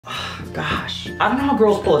Gosh, I don't know how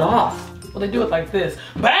girls pull it off. Well, they do it like this.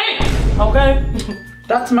 Bang! Okay?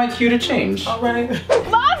 That's my cue to change. All right.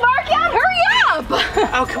 Come on, Markian, hurry up!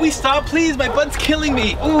 Oh, can we stop, please? My butt's killing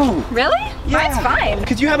me. Ooh. Really? Yeah. Mine's fine.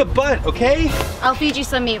 Because you have a butt, okay? I'll feed you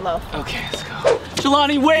some meatloaf. Okay, let's go.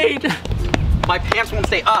 Jelani, wait! My pants won't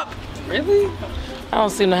stay up. Really? I don't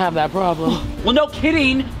seem to have that problem. Well, no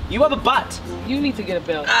kidding. You have a butt. You need to get a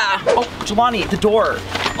belt. Oh, Jelani, the door.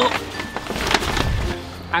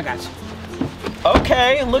 I got you.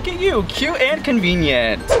 Okay, look at you. Cute and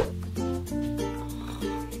convenient.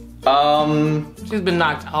 She's been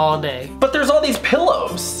knocked all day. But there's all these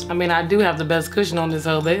pillows. I mean, I do have the best cushion on this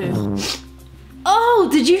whole bed. Oh,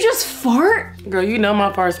 did you just fart? Girl, you know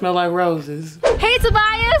my farts smell like roses. Hey,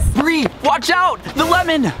 Tobias! Bree, watch out! The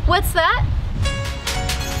lemon! What's that?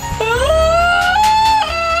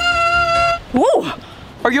 Whoa!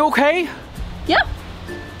 Are you okay? Yep.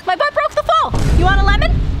 My butt broke the fall. You want a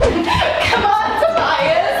lemon? Come on,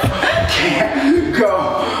 Tobias! Go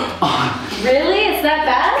on. Really? It's that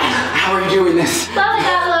bad? How are you doing this? Well, I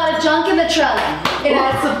got a lot of junk in the truck. It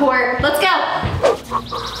has support. Let's go.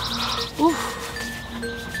 Oof.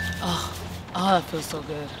 Oh, that feels so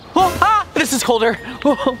good. Oh, this is colder.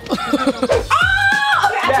 Oh,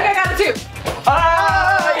 Okay, I think I got it too.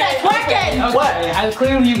 okay, Okay. What?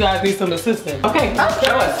 Clearly you guys need some assistance. Okay,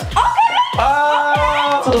 show us. Okay.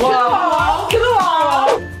 To the wall. To the wall.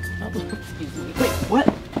 Wait, what?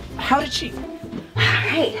 How did she? All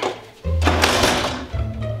right.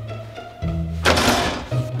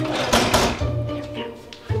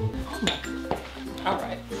 All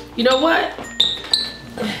right. You know what?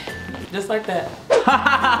 Just like that. Ow, ow,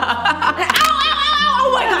 ow, ow,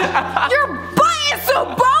 oh my God. Your butt is so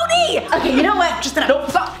bony. Okay, you know what? Just enough. Nope.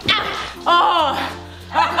 Oh.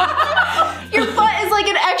 Your butt is like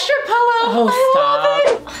an extra pillow. Oh, I stop.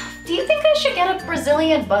 love it. Do you think I should get a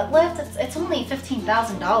Brazilian butt lift? It's only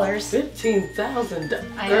 $15,000. 15,000.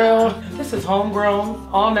 I Girl, this is homegrown,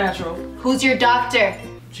 all natural. Who's your doctor?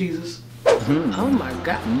 Jesus. Oh my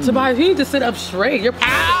God. Tobias, you need to sit up straight. You're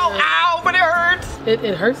Ow, but it hurts.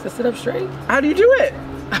 It hurts to sit up straight. How do you do it?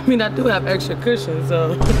 I mean, I do have extra cushion,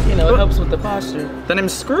 so, you know, it helps with the posture. Then I'm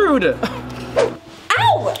screwed.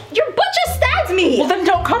 Ow! Your butt just stabbed me. Well, then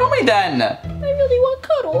don't cuddle me then. I really want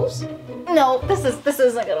cuddles. No, this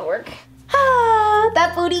isn't gonna work. Ah,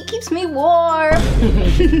 that booty keeps me warm.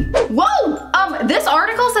 Whoa! This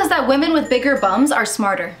article says that women with bigger bums are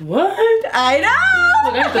smarter. What? I know!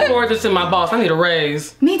 Look, I have to forward this to my boss. I need a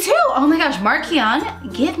raise. Me too. Oh my gosh, Markian,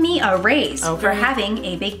 give me a raise Okay. for having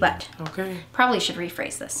a big butt. Okay. Probably should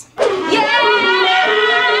rephrase this. Yeah!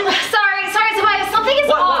 Sorry, Tobias, something is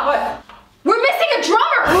off. What? We're missing a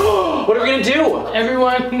drummer. What are we gonna do?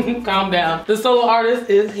 Everyone, calm down. The solo artist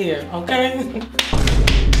is here, okay?